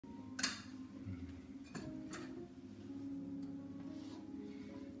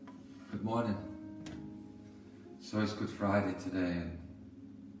Good morning. So it's Good Friday today,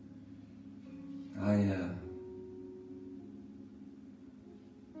 and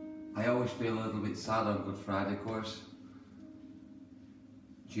I always feel a little bit sad on Good Friday, of course.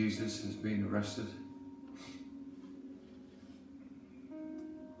 Jesus has been arrested.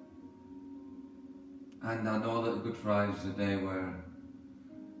 And I know that Good Friday is the day where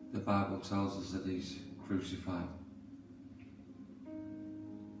the Bible tells us that he's crucified.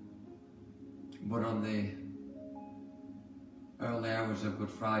 But on the early hours of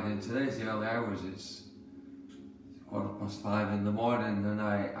Good Friday, and today's the early hours, it's 5:15 in the morning, and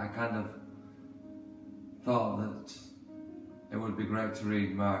I kind of thought that it would be great to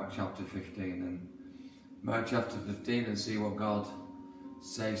read Mark chapter 15 and see what God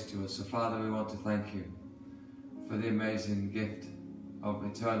says to us. So Father, we want to thank you for the amazing gift of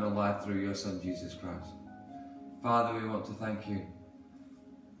eternal life through your Son Jesus Christ. Father, we want to thank you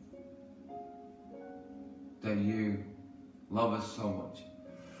that you love us so much.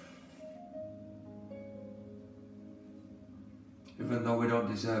 Even though we don't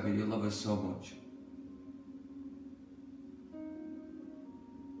deserve it, you love us so much.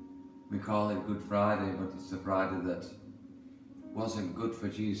 We call it Good Friday, but it's the Friday that wasn't good for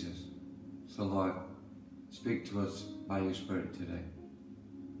Jesus. So Lord, speak to us by your Spirit today.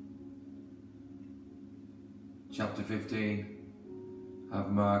 Chapter 15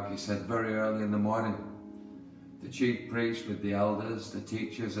 of Mark, he said, very early in the morning, the chief priests with the elders, the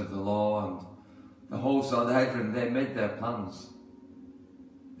teachers of the law, and the whole Sanhedrin, they made their plans.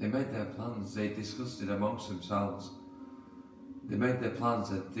 They discussed it amongst themselves. They made their plans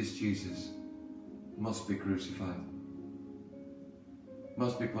that this Jesus must be crucified,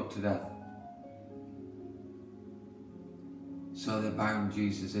 must be put to death. So they bound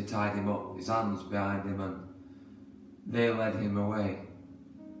Jesus, they tied him up, his hands behind him, and they led him away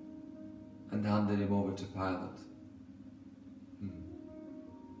and handed him over to Pilate.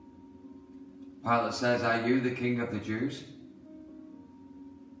 Pilate says, are you the king of the Jews?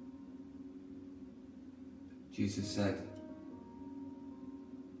 Jesus said,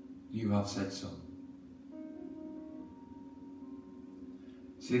 you have said so.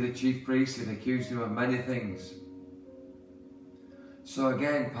 See, the chief priests had accused him of many things. So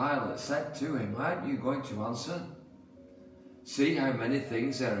again, Pilate said to him, aren't you going to answer? See how many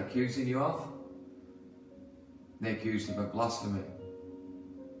things they're accusing you of? They accused him of blasphemy.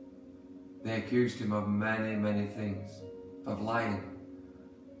 They accused him of many, many things, of lying.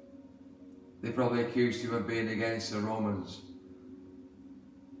 They probably accused him of being against the Romans.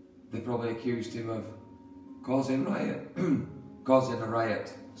 They probably accused him of causing a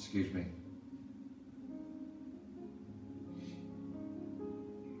riot, excuse me.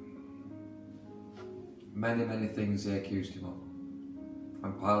 Many, many things they accused him of.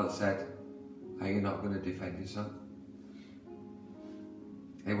 And Pilate said, are you not going to defend yourself?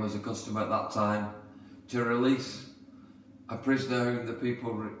 It was a custom at that time to release a prisoner whom the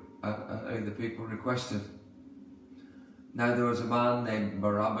people requested. Now there was a man named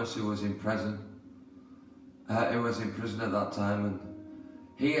Barabbas who was in prison. He was in prison at that time, and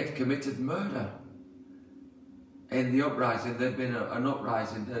he had committed murder. In the uprising, there'd been an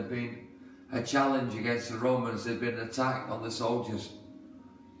uprising, there'd been a challenge against the Romans, there'd been an attack on the soldiers.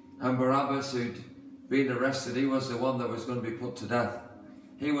 And Barabbas, who'd been arrested, he was the one that was going to be put to death.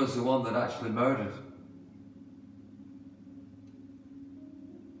 He was the one that actually murdered.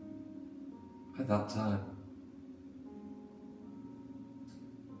 At that time,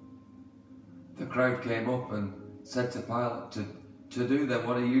 the crowd came up and said to Pilate to do then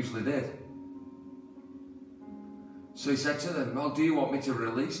what he usually did. So he said to them, well, do you want me to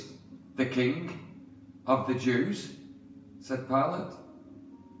release the king of the Jews? Said Pilate.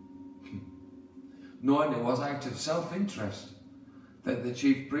 Knowing it was out of self-interest that the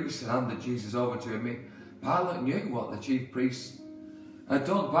chief priests had handed Jesus over to him. Pilate knew what the chief priests had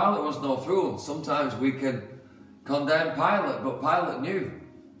done. Pilate was no fool. Sometimes we can condemn Pilate, but Pilate knew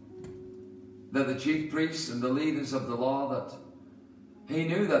that the chief priests and the leaders of the law, that he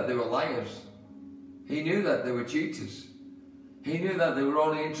knew that they were liars. He knew that they were cheaters. He knew that they were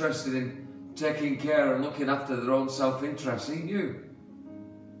only interested in taking care and looking after their own self-interest. He knew.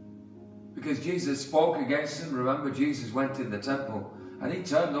 Because Jesus spoke against them. Remember, Jesus went in the temple and he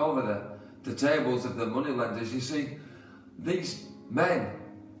turned over the tables of the moneylenders. You see, these men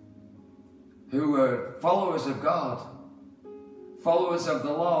who were followers of God, followers of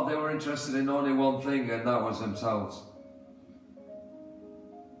the law, they were interested in only one thing, and that was themselves.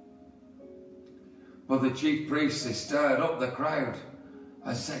 But the chief priests, they stirred up the crowd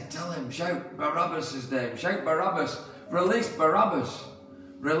and said, tell him, shout Barabbas' name, shout Barabbas, release Barabbas.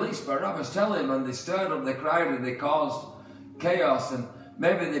 release Barabbas, tell him. And they stirred up the crowd and they caused chaos, and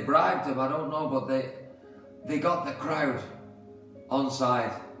maybe they bribed him, I don't know, but they got the crowd on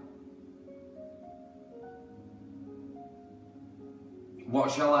side.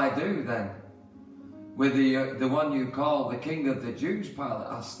 What shall I do then with the one you call the King of the Jews? Pilate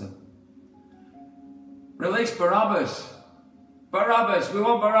asked them. Release Barabbas. Barabbas, we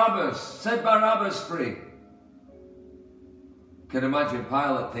want Barabbas. Set Barabbas free. Can imagine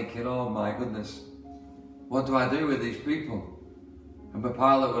Pilate thinking, oh my goodness, what do I do with these people? And but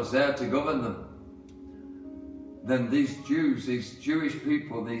Pilate was there to govern them. Then these Jews, these Jewish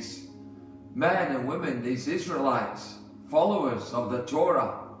people, these men and women, these Israelites, followers of the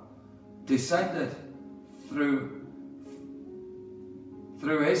Torah, descended through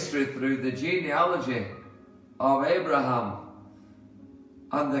history, through the genealogy of Abraham,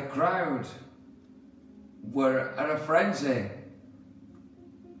 and the crowd were at a frenzy.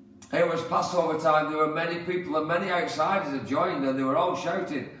 It was Passover time. There were many people and many outsiders had joined, and they were all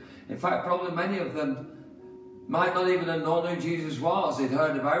shouting. In fact, probably many of them might not even have known who Jesus was. They'd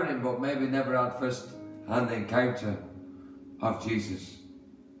heard about him, but maybe never had first-hand encounter of Jesus.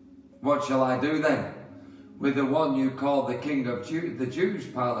 What shall I do then with the one you call the King of the Jews?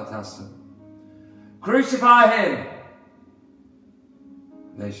 Pilate asked them. Crucify him,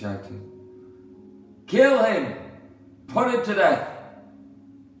 they shouted. Kill him, put him to death.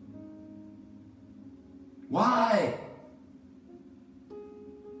 Why?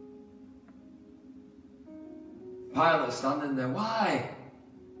 Pilate standing there. Why?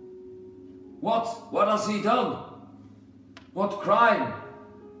 What has he done? What crime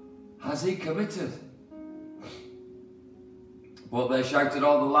has he committed? But they shouted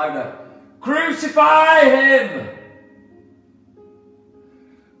all the louder, crucify him!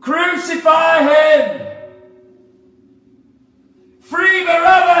 Crucify him! Free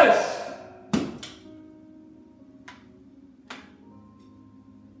Barabbas!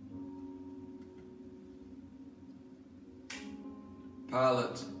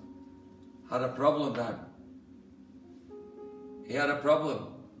 Pilate had a problem now. He had a problem.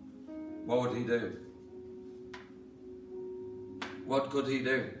 What would he do? What could he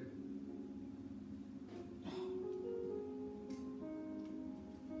do?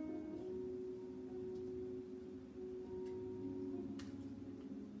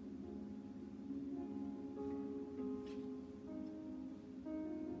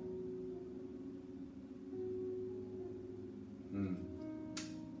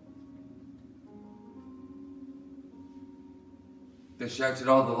 They shouted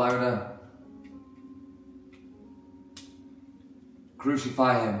all the louder,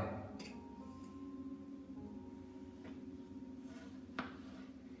 crucify him.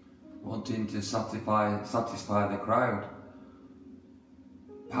 Wanting to satisfy the crowd,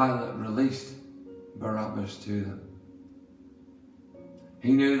 Pilate released Barabbas to them.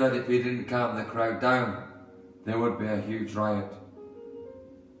 He knew that if he didn't calm the crowd down, there would be a huge riot.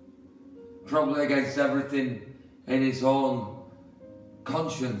 Probably against everything in his own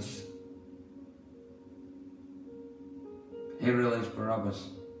conscience. He released Barabbas.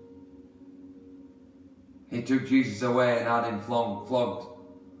 He took Jesus away and had him flogged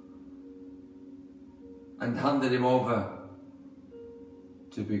and handed him over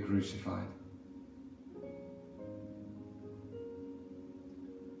to be crucified.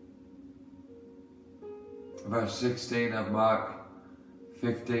 Verse 16 of Mark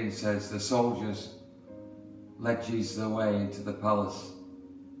 15 says, the soldiers led Jesus away into the palace.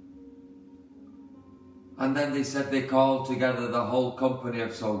 And then they said they called together the whole company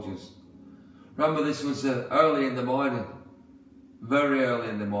of soldiers. Remember, this was early in the morning, very early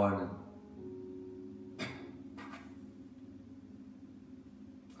in the morning.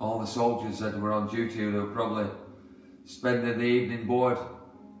 All the soldiers that were on duty, they were probably spending the evening bored.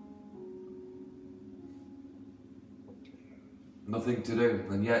 Nothing to do,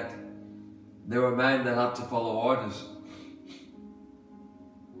 and yet there were men that had to follow orders.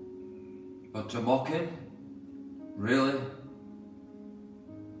 But to mock him? Really?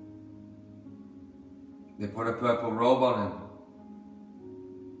 They put a purple robe on him,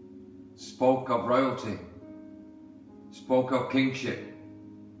 spoke of royalty, spoke of kingship.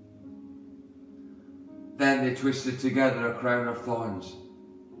 Then they twisted together a crown of thorns,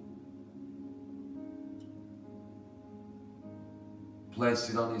 placed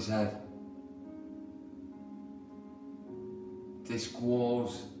it on his head,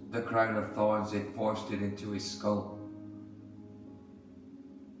 disclosed the crown of thorns, they forced it into his skull,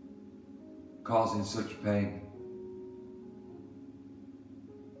 causing such pain.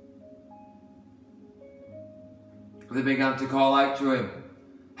 They began to call out to him,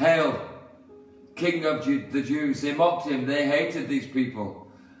 Hail, King of the Jews. They mocked him. They hated these people.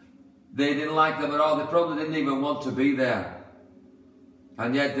 They didn't like them at all. They probably didn't even want to be there.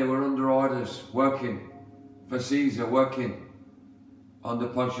 And yet they were under orders, working for Caesar, working under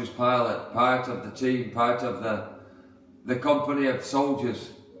Pontius Pilate, part of the team, part of the company of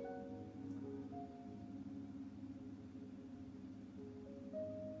soldiers.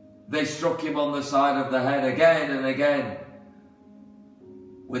 They struck him on the side of the head again and again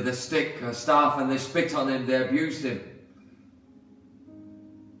with a stick, a staff, and they spit on him, they abused him.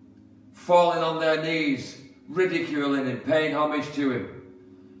 Falling on their knees, ridiculing him, paying homage to him,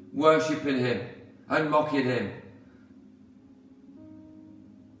 worshipping him and mocking him.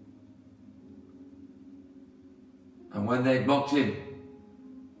 And when they'd mocked him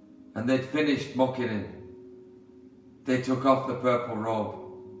and they'd finished mocking him, they took off the purple robe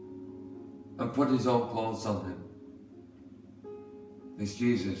and put his own clothes on him. This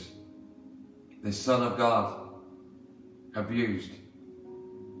Jesus, this Son of God, abused,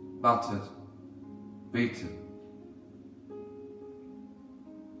 battered, beaten.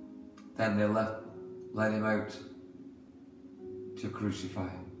 Then they let him out to crucify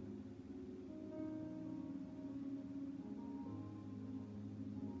him.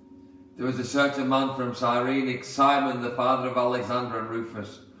 There was a certain man from Cyrene, Simon, the father of Alexander and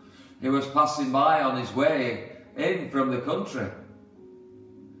Rufus. He was passing by on his way in from the country.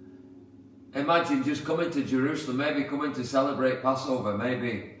 Imagine just coming to Jerusalem, maybe coming to celebrate Passover,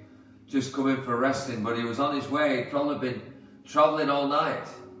 maybe just coming for resting, but he was on his way. He'd probably been travelling all night.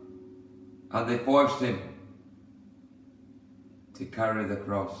 And they forced him to carry the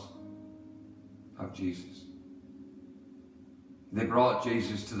cross of Jesus. They brought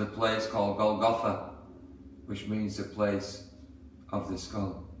Jesus to the place called Golgotha, which means the place of the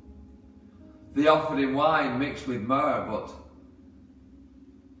skull. They offered him wine mixed with myrrh, but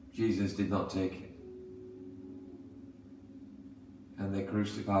Jesus did not take it. And they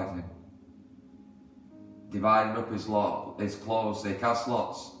crucified him. Dividing up his clothes, they cast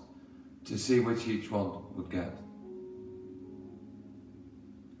lots to see which each one would get.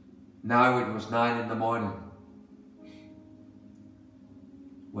 Now it was 9 in the morning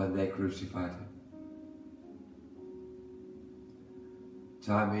when they crucified him.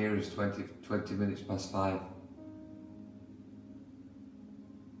 Time here is 20 minutes past 5.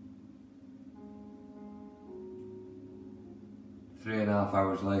 Three and a half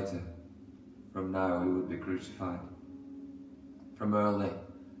hours later, from now, he would be crucified. From early,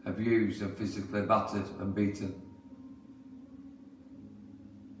 abused and physically battered and beaten.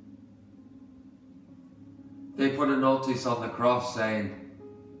 They put a notice on the cross saying,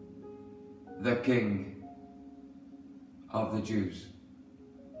 "The King of the Jews."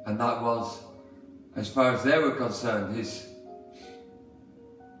 And that was, as far as they were concerned, his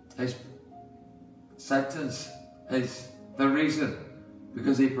sentence, the reason,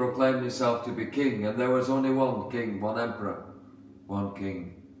 because he proclaimed himself to be king, and there was only one king, one emperor, one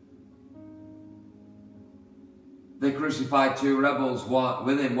king. They crucified 2 rebels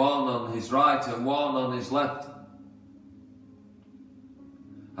with him, one on his right and one on his left.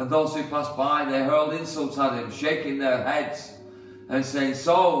 And those who passed by, they hurled insults at him, shaking their heads and saying,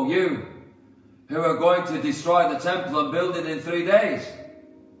 "So you, who are going to destroy the temple and build it in 3 days,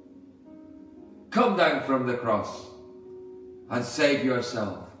 come down from the cross and save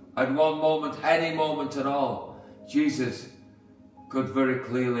yourself." At one moment, any moment at all, Jesus could very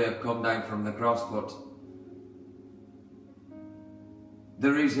clearly have come down from the cross, but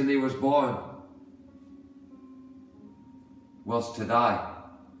the reason he was born was to die.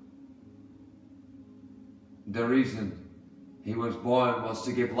 The reason he was born was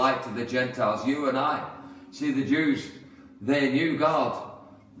to give light to the Gentiles, you and I. See, the Jews, they knew God,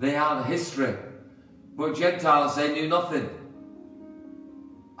 they had a history, but Gentiles, they knew nothing.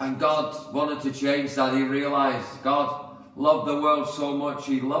 And God wanted to change that. He realized God loved the world so much,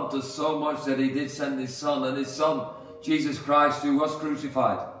 he loved us so much that he did send his Son, and his Son, Jesus Christ, who was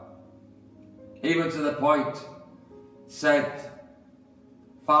crucified, even to the point, said,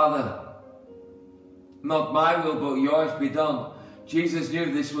 "Father, not my will but yours be done." Jesus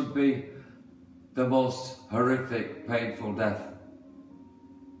knew this would be the most horrific, painful death,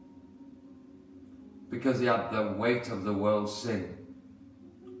 because he had the weight of the world's sin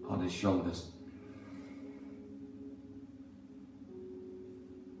on his shoulders.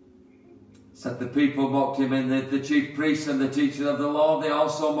 Said the people mocked him, and the chief priests and the teachers of the law, they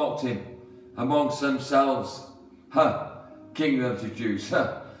also mocked him amongst themselves. King of the Jews.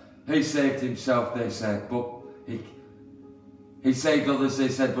 He saved himself, they said, but he saved others, they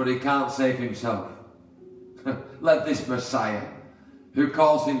said, but he can't save himself. Let this Messiah who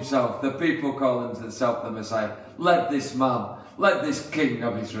calls himself, the people call himself the Messiah. Let this man, let this King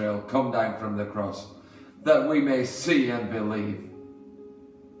of Israel come down from the cross, that we may see and believe.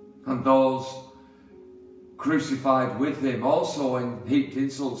 And those crucified with him also heaped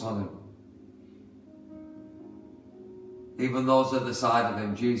insults on him. Even those at the side of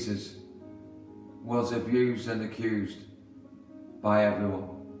him, Jesus was abused and accused by everyone.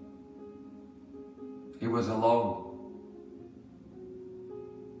 He was alone.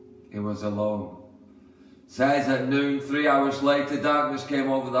 He was alone. It says at noon, 3 hours later, darkness came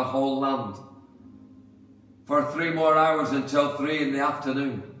over the whole land. For 3 more hours until 3 in the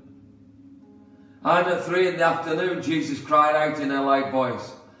afternoon. And at 3 in the afternoon, Jesus cried out in a loud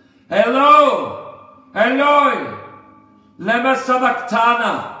voice, Eloi, Eloi, lema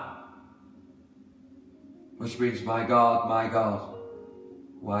sabachthani, which means, my God,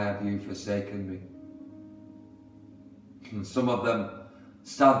 why have you forsaken me? And some of them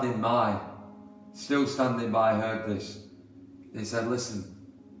still standing by, heard this. They said, listen,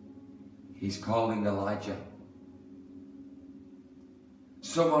 he's calling Elijah.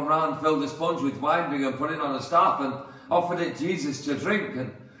 Someone ran, filled a sponge with wine and put it on a staff and offered it Jesus to drink.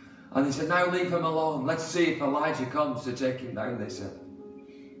 And they said, now leave him alone. Let's see if Elijah comes to take him down, they said.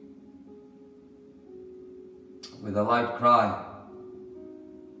 With a loud cry,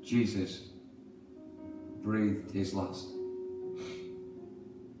 Jesus breathed his last.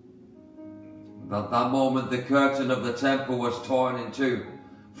 At that moment, the curtain of the temple was torn in two,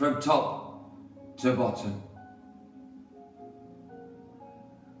 from top to bottom.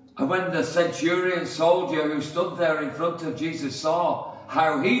 And when the centurion soldier who stood there in front of Jesus saw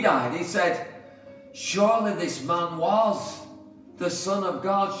how he died, he said, surely this man was the Son of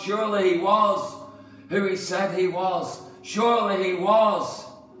God. Surely he was who he said he was. Surely he was.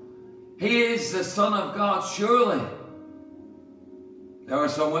 He is the Son of God, surely. There were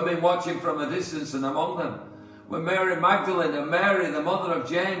some women watching from a distance, and among them were Mary Magdalene and Mary, the mother of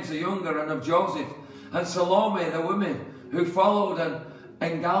James the younger and of Joseph, and Salome, the women who followed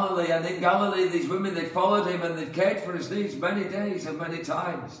in Galilee. And in Galilee, these women, they followed him and they cared for his needs many days and many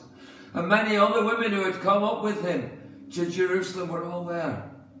times. And many other women who had come up with him to Jerusalem were all there.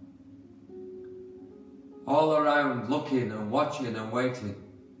 All around, looking and watching and waiting.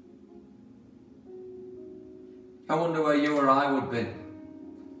 I wonder where you or I would be.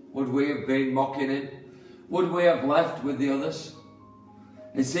 Would we have been mocking him? Would we have left with the others?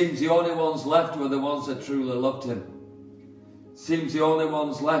 It seems the only ones left were the ones that truly loved him. It seems the only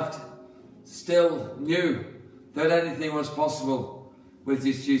ones left still knew that anything was possible with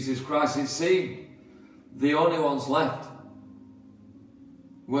this Jesus Christ. It seemed the only ones left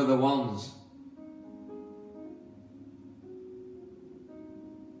were the ones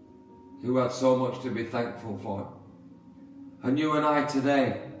who had so much to be thankful for. And you and I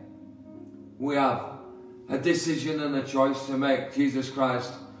today, we have a decision and a choice to make. Jesus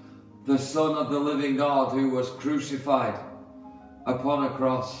Christ, the Son of the living God, who was crucified upon a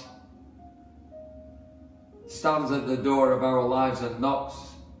cross, stands at the door of our lives and knocks.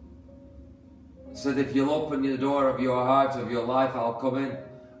 He said, if you'll open the door of your heart, of your life, I'll come in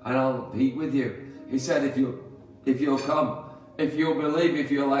and I'll eat with you. He said, if you'll come, if you'll believe, if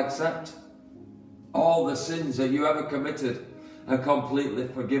you'll accept, all the sins that you ever committed are completely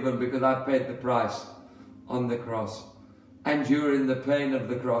forgiven, because I paid the price on the cross. Enduring the pain of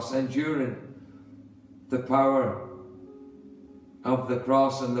the cross, enduring the power of the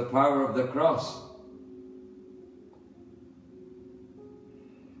cross, and the power of the cross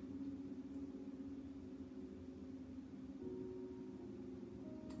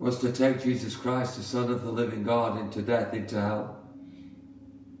was to take Jesus Christ, the Son of the living God, into death, into hell.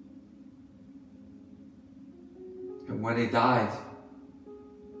 And when he died,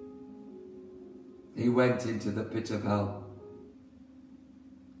 he went into the pit of hell.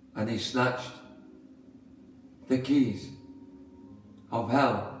 And he snatched the keys of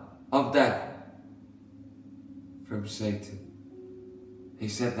hell, of death, from Satan. He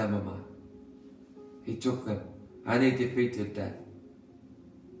said, them are mine. He took them and he defeated death.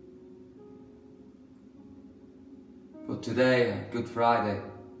 But today, Good Friday,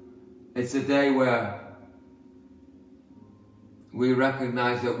 it's a day where we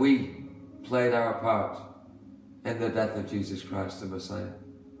recognize that we played our part in the death of Jesus Christ, the Messiah.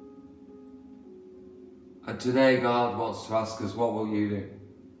 And today God wants to ask us, what will you do?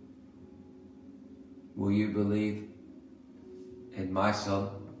 Will you believe in my Son,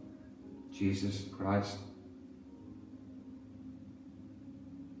 Jesus Christ?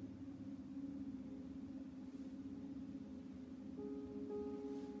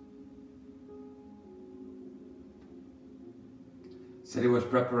 Said it was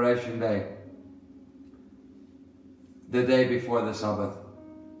preparation day, the day before the Sabbath.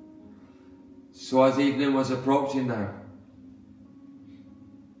 So as evening was approaching now,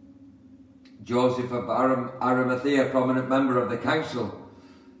 Joseph of Arimathea, a prominent member of the council,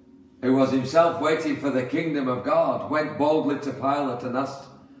 who was himself waiting for the kingdom of God, went boldly to Pilate and asked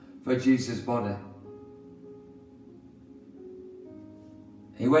for Jesus' body.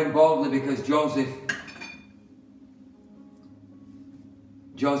 He went boldly because Joseph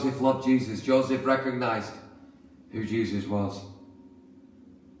loved Jesus. Joseph recognized who Jesus was.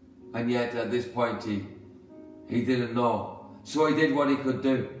 And yet at this point he didn't know. So he did what he could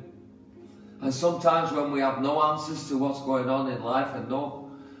do. And sometimes when we have no answers to what's going on in life and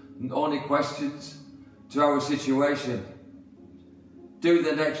only questions to our situation, do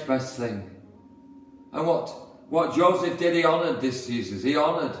the next best thing. And what Joseph did, he honoured this Jesus. He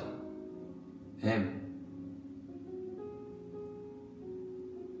honoured him.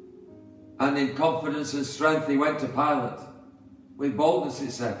 And in confidence and strength he went to Pilate. With boldness,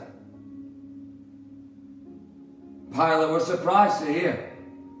 it said. Pilate was surprised to hear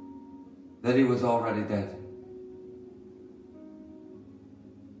that he was already dead.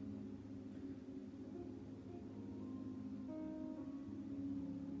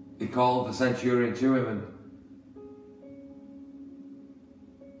 He called the centurion to him and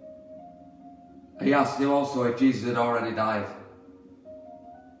he asked him also if Jesus had already died.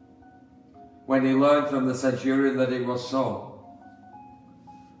 When he learned from the centurion that it was so,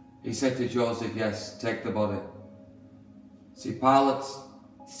 he said to Joseph, yes, take the body. See, Pilate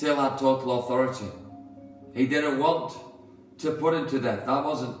still had total authority. He didn't want to put him to death. That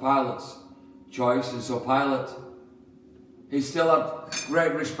wasn't Pilate's choice. And so Pilate, he still had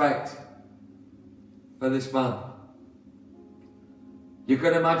great respect for this man. You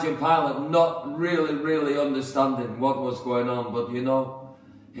could imagine Pilate not really understanding what was going on, but you know,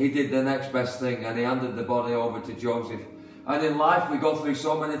 he did the next best thing and he handed the body over to Joseph. And in life we go through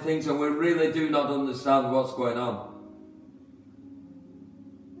so many things and we really do not understand what's going on.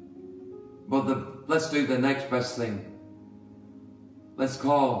 But let's do the next best thing. Let's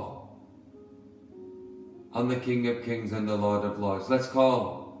call on the King of Kings and the Lord of Lords. Let's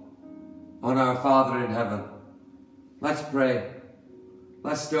call on our Father in heaven. Let's pray.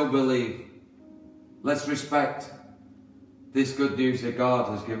 Let's still believe. Let's respect this good news that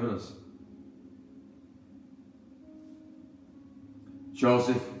God has given us.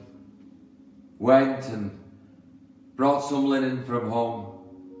 Joseph went and brought some linen from home.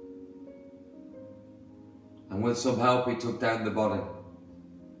 And with some help he took down the body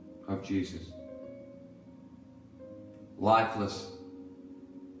of Jesus. Lifeless.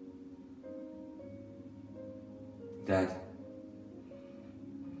 Dead.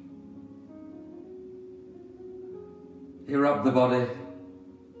 He wrapped the body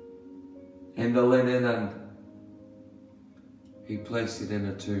in the linen and he placed it in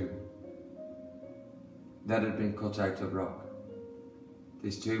a tomb that had been cut out of rock.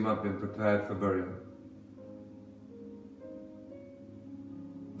 This tomb had been prepared for burial.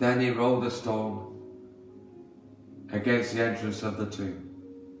 Then he rolled a stone against the entrance of the tomb.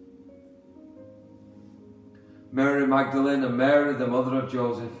 Mary Magdalene and Mary, the mother of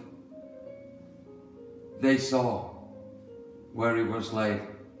Joseph, they saw where he was laid.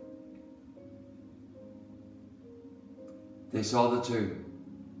 They saw the tomb.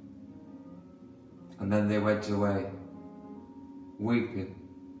 And then they went away, weeping,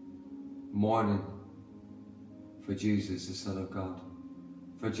 mourning for Jesus, the Son of God.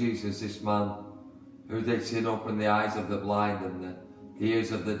 For Jesus, this man who did sin open the eyes of the blind and the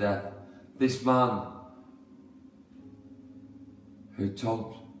ears of the deaf. This man who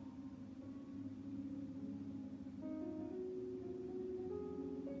told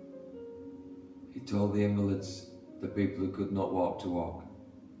the invalids, the people who could not walk, to walk.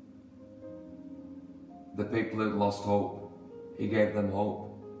 The people who had lost hope, he gave them hope.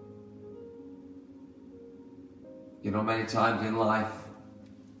 You know, many times in life,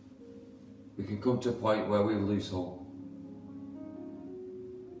 we can come to a point where we lose hope.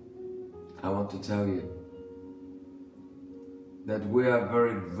 I want to tell you that we are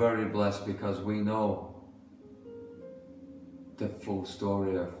very blessed because we know the full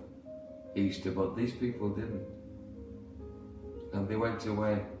story of Easter, but these people didn't. And they went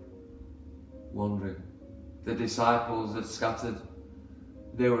away wondering. The disciples had scattered.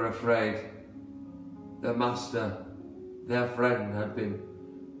 They were afraid. Their master, their friend, had been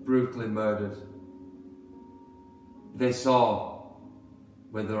brutally murdered. They saw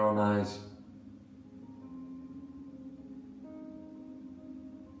with their own eyes.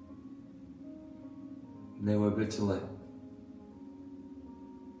 They were bitterly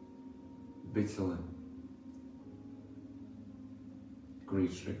bitterly,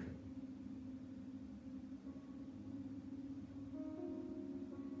 grief-stricken.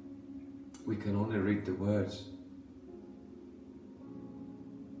 We can only read the words,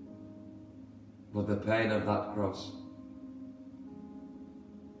 but the pain of that cross,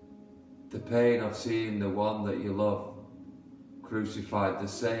 the pain of seeing the one that you love crucified, the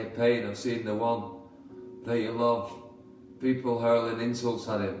same pain of seeing the one that you love, people hurling insults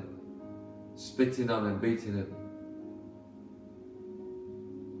at him, spitting on him, beating him,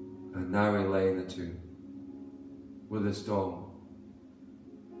 and now he lay in the tomb with a stone.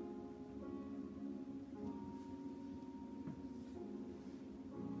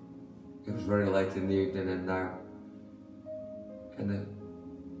 It was very late in the evening, and now in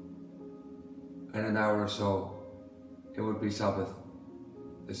an hour or so it would be Sabbath,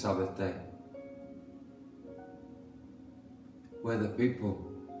 the Sabbath day, where the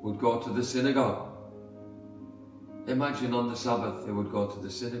people would go to the synagogue. Imagine on the Sabbath they would go to the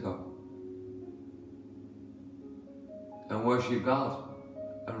synagogue and worship God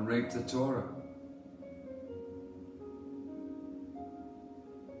and read the Torah.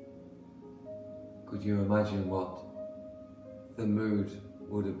 Could you imagine what the mood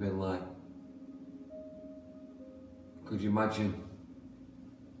would have been like? Could you imagine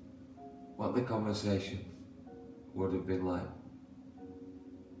what the conversation would have been like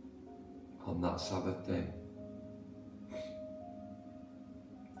on that Sabbath day?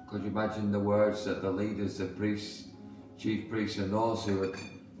 Could you imagine the words that the leaders, the priests, chief priests, and those who had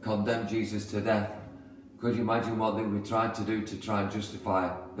condemned Jesus to death, could you imagine what they would try to do to try and justify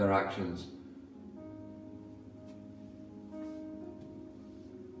their actions?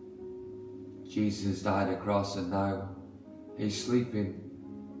 Jesus died on a cross, and now he's sleeping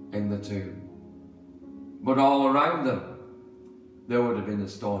in the tomb. But all around them, there would have been a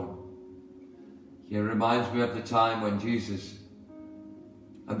storm. It reminds me of the time when Jesus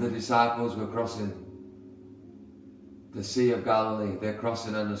and the disciples were crossing the Sea of Galilee. They're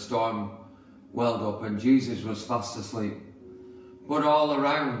crossing and a storm welled up and Jesus was fast asleep. But all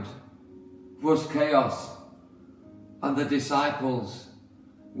around was chaos, and the disciples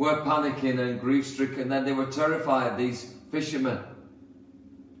were panicking and grief-stricken, and they were terrified, these fishermen.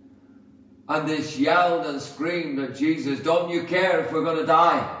 And they yelled and screamed at Jesus, "Don't you care if we're going to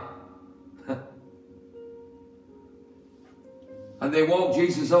die?" And they woke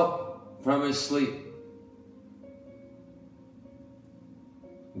Jesus up from his sleep.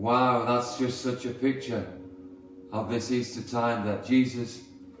 Wow, that's just such a picture of this Easter time, that Jesus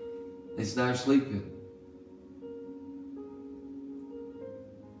is now sleeping.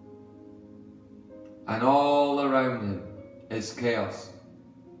 And all around him is chaos.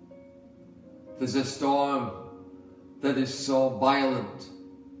 There's a storm that is so violent.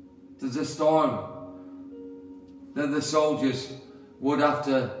 There's a storm that the soldiers would have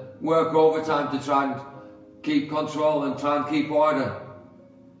to work overtime to try and keep control and try and keep order.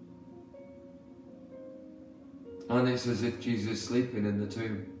 And it's as if Jesus is sleeping in the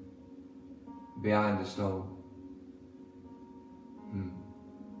tomb behind the stone.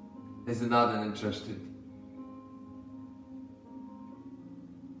 Isn't that an interesting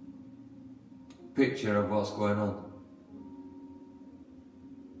picture of what's going on?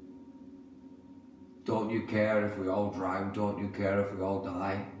 "Don't you care if we all drown? Don't you care if we all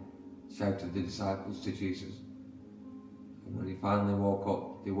die?" shouted the disciples to Jesus. And when he finally woke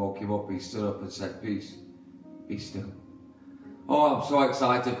up, they woke him up, he stood up and said, "Peace, be still." Oh, I'm so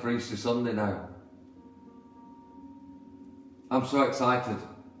excited for Easter Sunday now. I'm so excited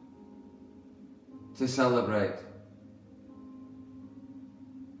to celebrate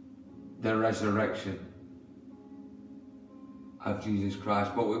the resurrection of Jesus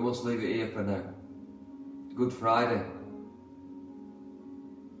Christ. But we must leave it here for now. Good Friday.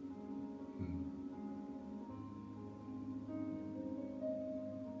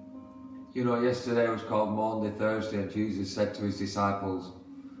 You know, yesterday was called Maundy Thursday, and Jesus said to his disciples,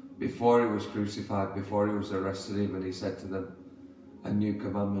 before he was crucified, before he was arrested even, he said to them, "A new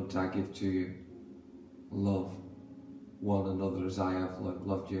commandment I give to you. Love one another as I have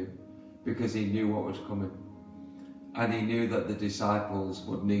loved you." Because he knew what was coming. And he knew that the disciples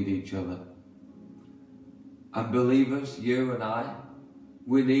would need each other. And believers, you and I,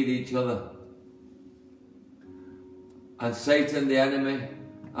 we need each other. And Satan, the enemy,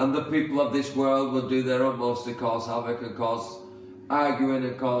 and the people of this world will do their utmost to cause havoc and cause arguing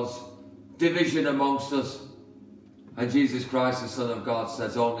and cause division amongst us. And Jesus Christ, the Son of God,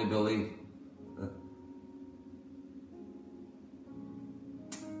 says, "Only believe."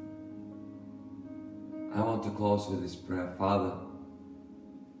 I want to close with this prayer. Father,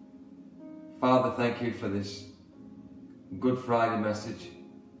 Father, thank you for this Good Friday message.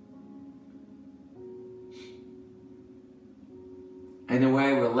 In a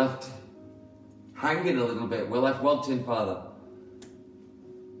way, we're left hanging a little bit. We're left wanting, Father.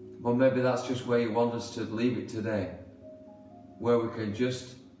 But maybe that's just where you want us to leave it today. Where we can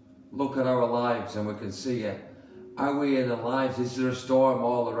just look at our lives and we can see it. Are we in our lives? Is there a storm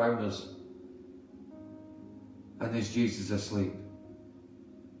all around us? And is Jesus asleep?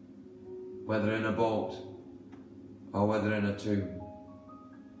 Whether in a boat or whether in a tomb.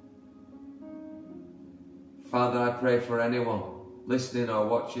 Father, I pray for anyone listening or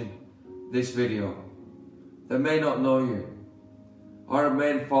watching this video that may not know you, or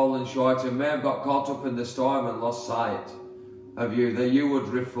may have fallen short and may have got caught up in the storm and lost sight of you, that you would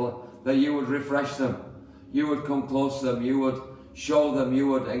refresh them, you would come close to them, you would show them, you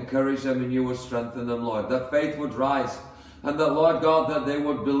would encourage them, and you would strengthen them, Lord. That faith would rise, and that, Lord God, that they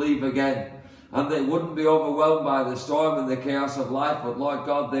would believe again, and they wouldn't be overwhelmed by the storm and the chaos of life, but Lord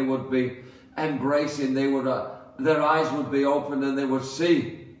God, they would be embracing, they would, their eyes would be opened, and they would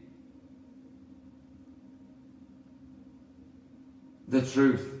see the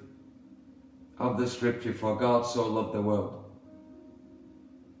truth of the scripture. For God so loved the world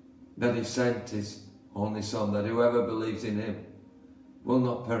that he sent his only Son, that whoever believes in him will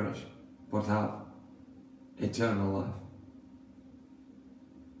not perish but have eternal life.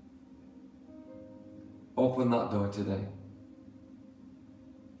 Open that door today.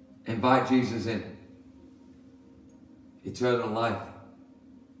 Invite Jesus in. Eternal life.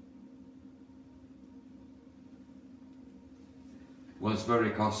 Was very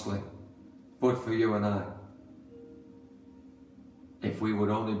costly, but for you and I, if we would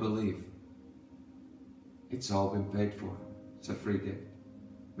only believe, it's all been paid for. It's a free gift.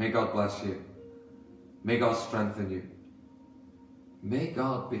 May God bless you. May God strengthen you. May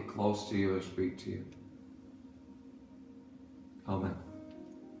God be close to you and speak to you. Amen.